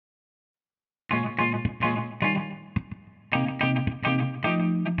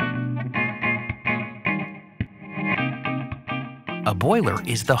A boiler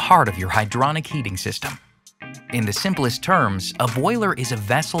is the heart of your hydronic heating system. In the simplest terms, a boiler is a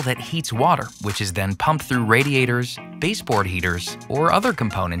vessel that heats water, which is then pumped through radiators, baseboard heaters, or other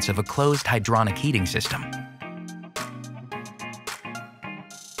components of a closed hydronic heating system.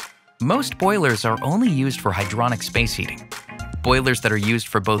 Most boilers are only used for hydronic space heating. Boilers that are used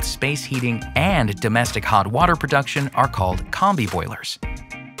for both space heating and domestic hot water production are called combi boilers.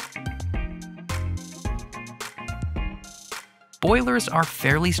 Boilers are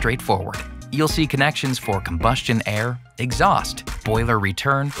fairly straightforward. You'll see connections for combustion air, exhaust, boiler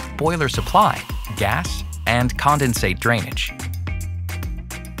return, boiler supply, gas, and condensate drainage.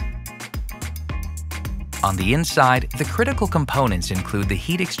 On the inside, the critical components include the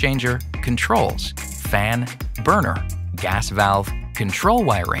heat exchanger, controls, fan, burner, gas valve, control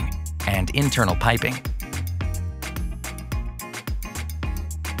wiring, and internal piping.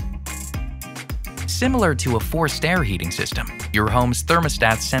 Similar to a forced air heating system, your home's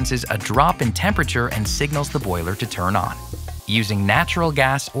thermostat senses a drop in temperature and signals the boiler to turn on. Using natural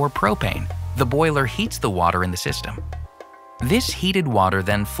gas or propane, the boiler heats the water in the system. This heated water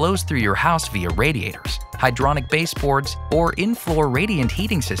then flows through your house via radiators, hydronic baseboards, or in-floor radiant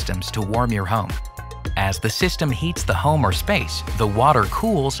heating systems to warm your home. As the system heats the home or space, the water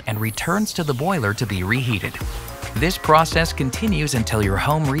cools and returns to the boiler to be reheated. This process continues until your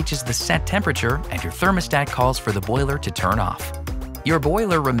home reaches the set temperature and your thermostat calls for the boiler to turn off. Your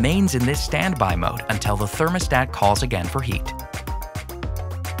boiler remains in this standby mode until the thermostat calls again for heat.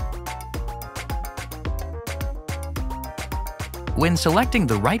 When selecting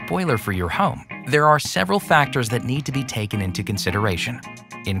the right boiler for your home, there are several factors that need to be taken into consideration,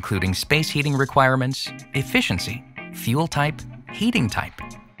 including space heating requirements, efficiency, fuel type, heating type,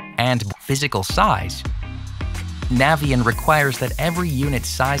 and physical size. Navien requires that every unit's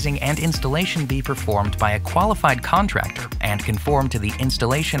sizing and installation be performed by a qualified contractor and conform to the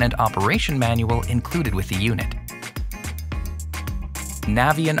installation and operation manual included with the unit.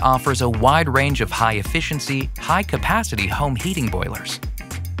 Navien offers a wide range of high-efficiency, high-capacity home heating boilers.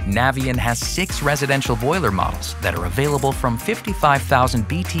 Navien has 6 residential boiler models that are available from 55,000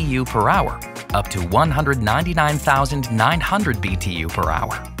 BTU per hour up to 199,900 BTU per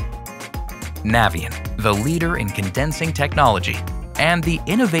hour. Navien, the leader in condensing technology and the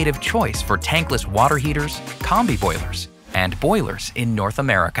innovative choice for tankless water heaters, combi boilers, and boilers in North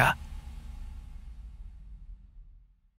America.